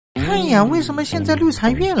看呀，为什么现在绿茶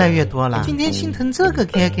越来越多了？今天心疼这个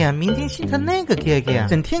哥哥，明天心疼那个哥哥，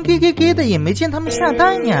整天咯咯咯的，也没见他们下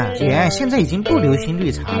蛋呀。姐，现在已经不流行绿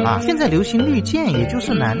茶了，现在流行绿箭，也就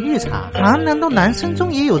是男绿茶啊。难道男生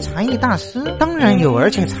中也有茶艺大师？当然有，而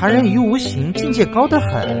且茶人于无形，境界高得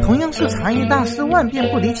很。同样是茶艺大师，万变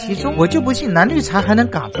不离其宗。我就不信男绿茶还能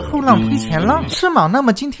嘎子后浪推前浪，是吗？那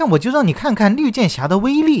么今天我就让你看看绿箭侠的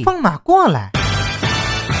威力，放马过来！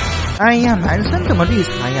哎呀，男生怎么绿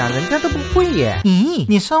茶呀？人家都不会耶。咦，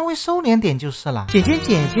你稍微收敛点就是了。姐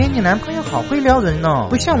姐，你男朋友好会撩人哦，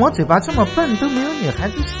不像我嘴巴这么笨，都没有女孩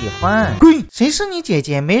子喜欢。滚！谁是你姐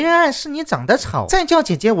姐？没人爱，是你长得丑。再叫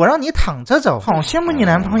姐姐，我让你躺着走。好羡慕你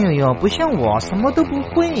男朋友哟，不像我，什么都不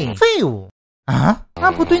会。废物啊！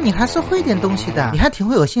那不对，你还是会点东西的，你还挺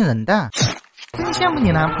会恶心人的。真羡慕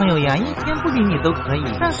你男朋友呀，一天不理你都可以，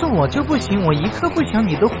但是我就不行，我一刻不想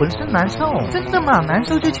你都浑身难受。真的吗？难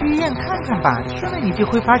受就去医院看看吧，去了你就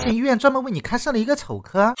会发现医院专门为你开设了一个丑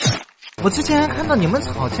科。我之前还看到你们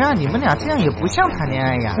吵架，你们俩这样也不像谈恋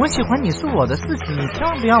爱呀。我喜欢你是我的事情，你千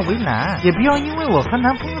万不要为难，也不要因为我和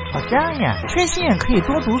男朋友吵架呀。缺心眼可以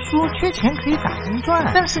多读书，缺钱可以打工赚，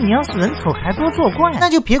但是你要是人丑还多作怪，那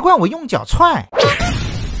就别怪我用脚踹。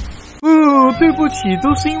对不起，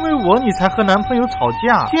都是因为我你才和男朋友吵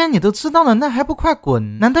架。既然你都知道了，那还不快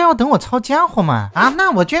滚？难道要等我抄家伙吗？啊，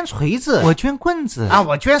那我捐锤子，我捐棍子啊，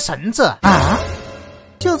我捐绳子啊。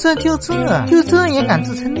就这也敢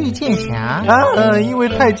自称绿箭侠啊？因为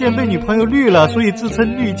太监被女朋友绿了，所以自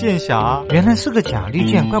称绿箭侠。原来是个假绿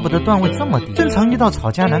箭，怪不得段位这么低。正常遇到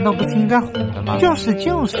吵架，难道不是应该哄的吗？就是，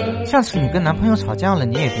下次你跟男朋友吵架了，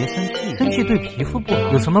你也别生气，生气对皮肤不好。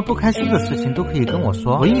有什么不开心的事情都可以跟我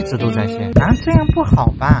说，我一直都在线。啊，这样不好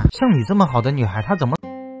吧？像你这么好的女孩，她怎么？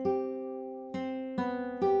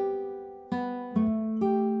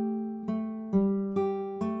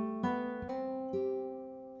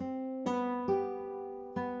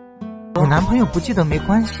你男朋友不记得没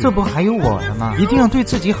关系，这不还有我的吗？一定要对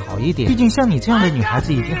自己好一点，毕竟像你这样的女孩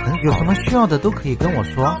子已经很有什么需要的都可以跟我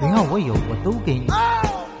说，只要我有我都给你。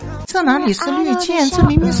这哪里是绿箭，这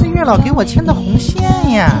明明是月老给我牵的红线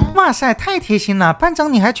呀！哇塞，太贴心了，班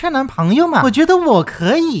长你还缺男朋友吗？我觉得我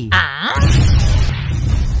可以啊。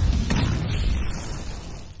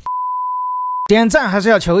点赞还是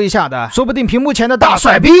要求一下的，说不定屏幕前的大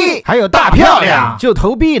帅逼还有大漂亮就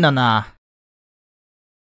投币了呢。